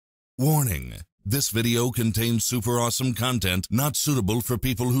Warning. This video contains super awesome content not suitable for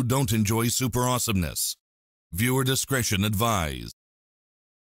people who don't enjoy super awesomeness. Viewer discretion advised.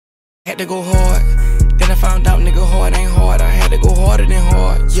 Had to go hard, then I found out nigga hard ain't hard. I had to go harder than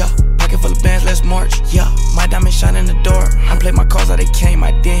hard, yeah. Pocket full of bands, let's march, yeah. My diamond shine in the dark. I played my cards how they came, I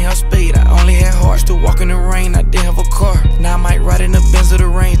didn't have speed, I only had heart. Still walk in the rain, I didn't have a car. Now I might ride in the Benz of the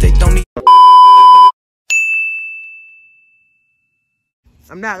range, they don't need.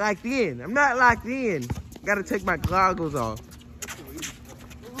 I'm not locked in. I'm not locked in. Gotta take my goggles off.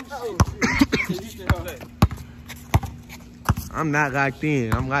 I'm not locked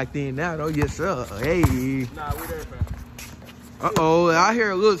in. I'm locked in now, though. Yes, sir. Hey. Nah, we there, fam. Uh-oh. I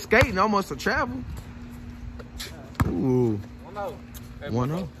hear a little skating, almost a travel. Ooh. 1-0.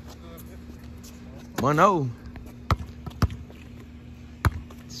 1-0. 1-0.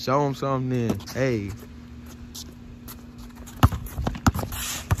 Show him something then. Hey.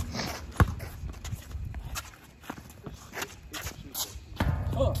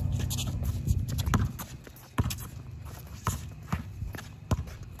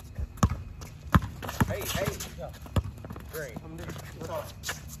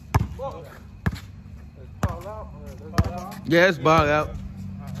 Yeah, it's ball out.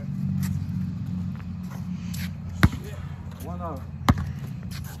 1-0.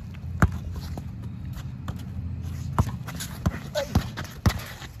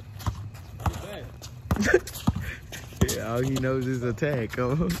 Yeah, all he knows is attack.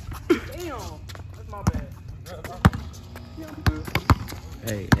 Oh. Damn, that's my bad.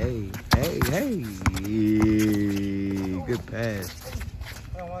 Hey. Good pass.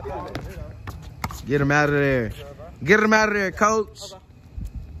 Get him out of there. Get him out of there, coach.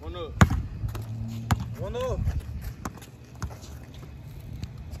 1-0. 1-0.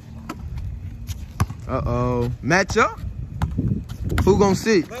 Uh-oh. Match up? Who gonna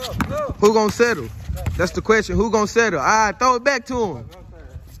sit? Who gonna settle? That's the question. Who gonna settle? All right, throw it back to him.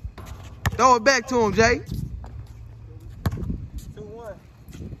 Throw it back to him, Jay. 2-1.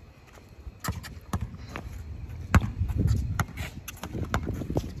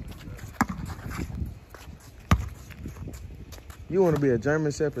 You want to be a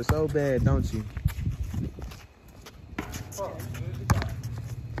German Shepherd so bad, don't you?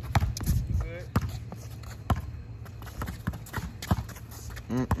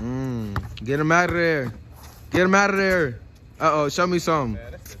 Get him out of there. Get him out of there. Uh-oh, show me something.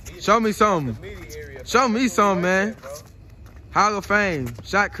 Show me something. Show me something, man. Hall of Fame,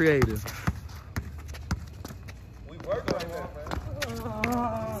 shot creator. We working like that, man.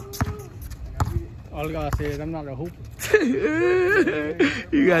 All I gotta say is I'm not a hooper.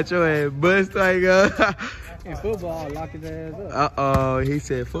 You got your ass bust like In football, lock his ass up. Uh-oh, he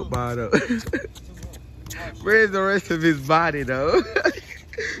said football though. Where's the rest of his body though?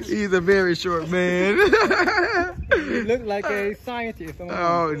 He's a very short man. You look like a scientist.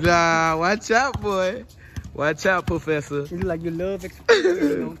 Oh, nah, watch out, boy. Watch out, professor. You look like you love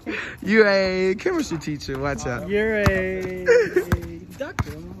experience. You a chemistry teacher, watch out. You're a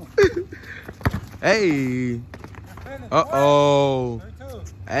doctor. Hey. Uh-oh.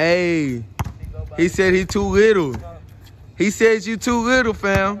 Hey. He said he too little. He says you too little,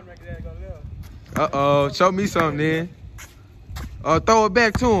 fam. Uh-oh. Show me something then. Oh, throw it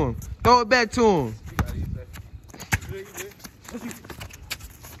back to him. Throw it back to him.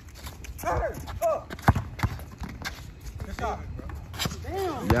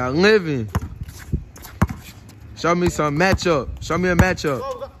 Y'all living. Show me some matchup. Show me a matchup.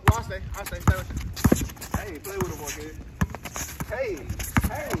 I stay. Hey, play with him, kid. Hey.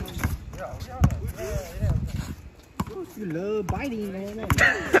 You love biting, man.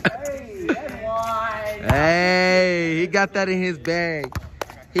 Hey, he got that in his bag.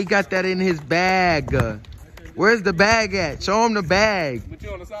 He got that in his bag. Where's the bag at? Show him the bag. But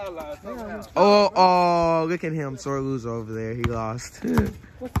you on the sideline. Oh, look at him. Sore loser over there. He lost.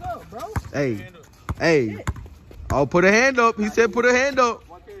 What's up, bro? Hey. Oh, put a hand up. He said put a hand up.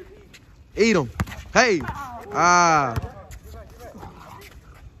 Eat him. Hey. Ah.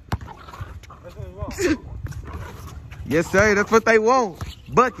 Yes, sir. That's what they want.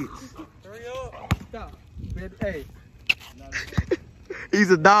 Buckets. Stop. Hey. He's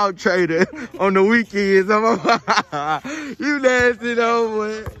a dog trader on the weekends. You nasty though,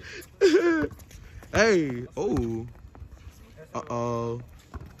 boy. Hey. Oh. Uh-oh.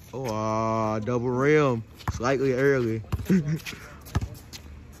 Oh, double rim. Slightly early.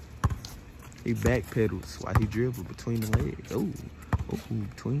 He backpedals while he dribbled between the legs. Oh,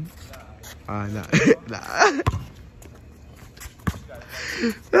 between. Nah.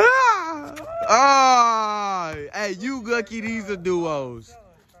 Ah! Oh, hey, you lucky these are duos.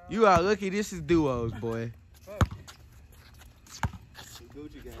 You are lucky this is duos, boy.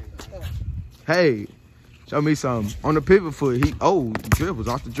 Gucci gang. Hey, show me something. On the pivot foot, dribbles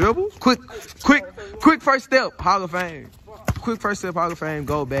off the dribble. Quick first step, Hall of Fame. Quick first step, Hall of Fame,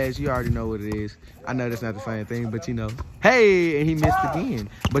 gold badge. You already know what it is. I know that's not the same thing, but you know. Hey, and he missed again,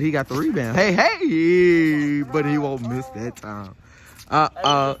 but he got the rebound. Hey, but he won't miss that time.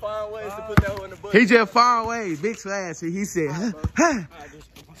 He just found ways. Big slash. He said, huh.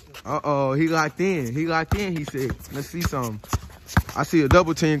 Uh-oh, he locked in. He said, let's see something. I see a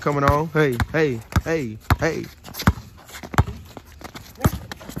double team coming on. Hey.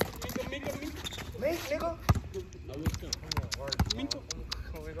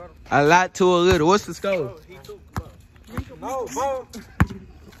 A lot to a little. What's the score? No, bro.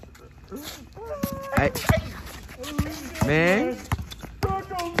 Hey. Man.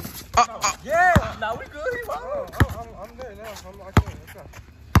 Yeah. Nah, we good. I'm there now. I'm locked in. Let's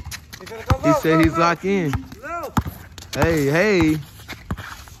go. He said he's locked in. No. Hey.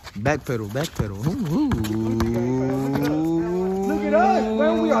 Backpedal. Ooh. Look at us,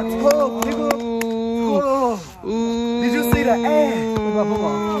 man. We are tough, nigga. Ooh. Did you see the ass?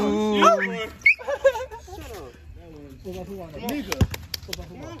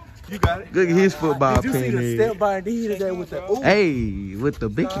 You got it. Look at his football Did you see the step by D today with the ooh? Hey, with the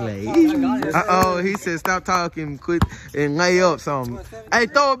big leg. He said stop talking, quit and lay up something. Hey,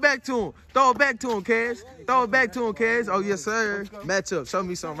 throw it back to him. Cash. Throw it back to him, Cash. Oh, yes, sir. Match up. Show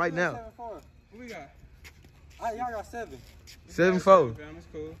me something right now. What we got? Y'all got 7. 7-4. That's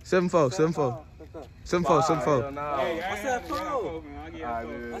cool. 7-4. 7-4. 7-4. Hey, I said 4.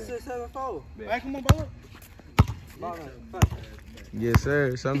 I said 7-4. Hey, come on, bro. Yes,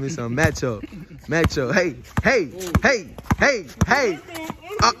 sir. Show me some match up. Hey. Hey,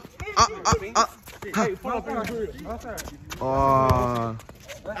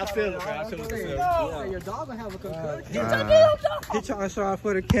 I feel it, man. I feel it. your dog gonna have a concussion. He trying to show out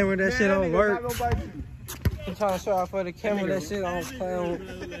for the camera. That shit don't work. He trying to show out for the camera. That shit don't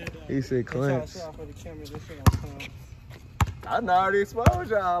play. He said clench. I already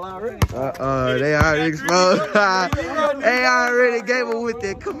exposed y'all already. They already exposed. They already gave him with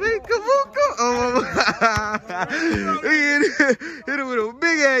that. Come on. Hit him with a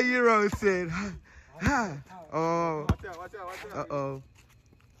big ass Euro said. Oh. Uh-oh.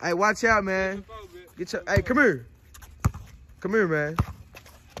 Hey, watch out, man. Hey, come here. Come here, man.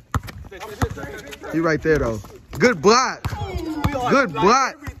 He right there, though. Good block. Good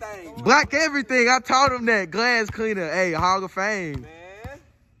block. Block everything. I taught him that. Glass cleaner. Hey, Hall of Fame.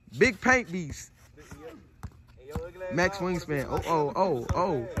 Big paint beast. Max wingspan.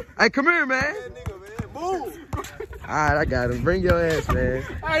 Oh. Hey, come here, man. All right, I got him. Bring your ass, man.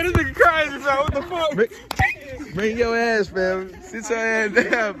 Hey, this nigga crazy, man. What the fuck? Bring your ass, fam. Sit your ass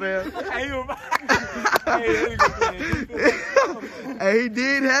down, fam. Hey, he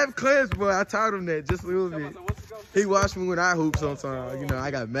did have cleanse, boy. I taught him that just a little bit. He watched me when I hoop sometimes. You know,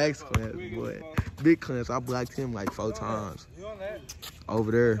 I got max cleanse, boy. Big cleanse. I blocked him like 4 times.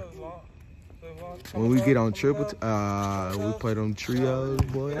 Over there. When we get on triple, we played on trios,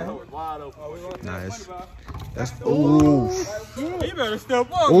 boy. Nice. That's ooh. You better step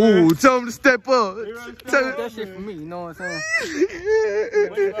up. Ooh, tell him to step up. That shit for me, you know what I'm saying?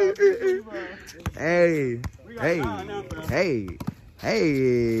 Hey.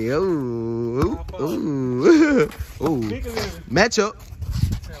 Ooh. Match up.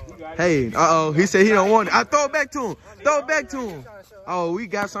 Hey, he said he don't want it. I throw it back to him. Oh, we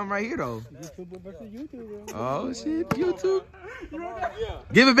got something right here, though. Oh, shit, YouTube.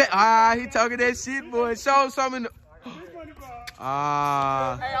 Give it back. He talking that shit, boy. Show him something. Hey,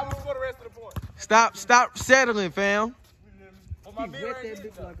 I'm gonna go the rest of the point. Stop settling, fam.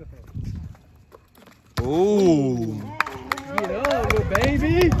 Ooh. Get up, little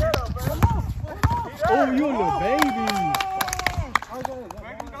baby. Oh, you a little baby.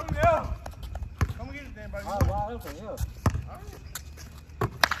 Come get it then, baby.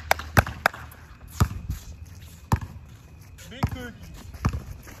 Big cookie.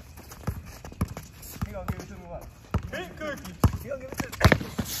 He gonna give it to me what? Big cookie. He gonna give it to me.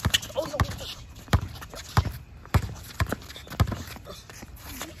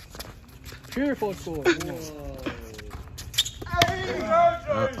 Pure for score.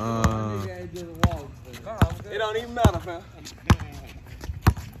 It don't even matter, fam.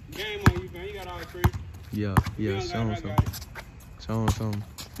 Game on you, man. You got all 3. Yeah, show him something.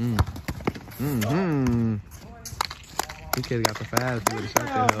 He could have got the fast with a shot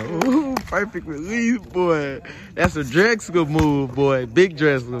there. Ooh, perfect release, boy. That's a Drexler move, boy. Big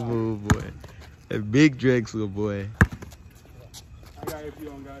Drexler move, boy. A big Drexler, boy. I got if you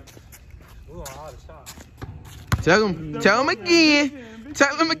don't got it. We on all the shots. Tell him again.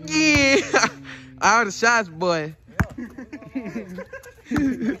 Tell him again. All the shots, boy.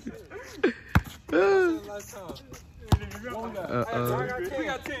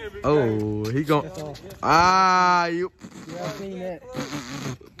 Oh, he gon' you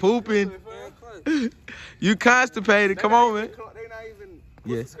pooping. You constipated. Come on, man. They not even.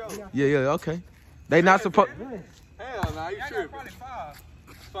 Yes. Yeah, okay. They not supposed. Hell nah, you tripping. Probably 5.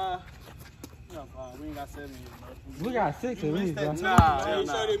 5. No, 5. We ain't got 7 yet, bro. We got 6 at least, bro. Nah, you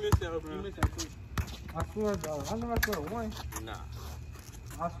sure they missed that, bro. You missed that too. I scored, though. I know I scored 1. Nah.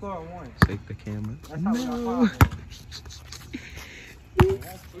 I scored 1. Shake the camera. That's how we No. got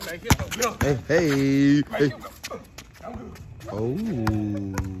 5. Hey. Oh.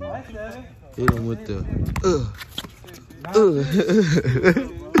 Hit him with the.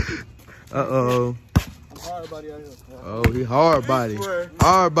 Uh-oh. Hard body out here. Oh, he hard body.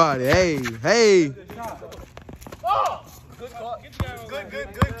 Hard body. Hey.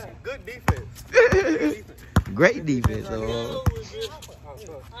 Good defense. Great defense.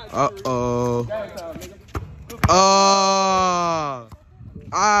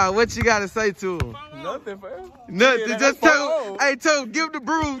 What you gotta say to him? Nothing, fam. Nothing. Yeah, Just that's tell him. Hey, tell him, give him the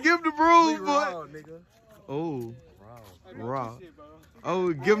broom. Give him the broom, boy. Raw, nigga. Oh. Raw.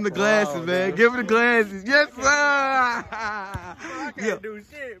 Oh, give him the glasses, man. Give him the glasses. Yes, sir. I can't do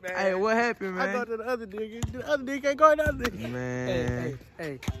shit, man. Hey, what happened, man? I go to the other nigga. The other nigga can't go to the other nigga. Man.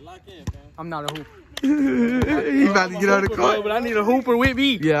 Hey. I'm not a hooper. He about to get on the court. But I need a hooper with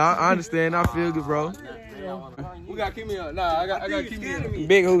me. Yeah, I understand. I feel good, bro. We gotta keep me up. Nah, I gotta keep me up.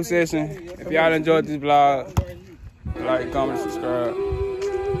 Big Hoop Session. If y'all enjoyed this vlog, like, comment, subscribe.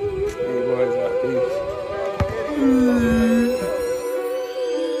 These boys out. Peace.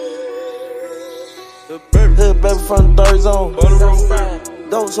 Hood baby from the third zone.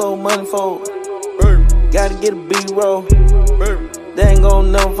 Don't sold money for. Gotta get a B-roll. They ain't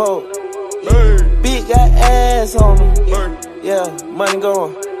gon' never fold. Big got ass on them. Yeah, money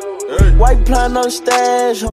going. White plant on the stash.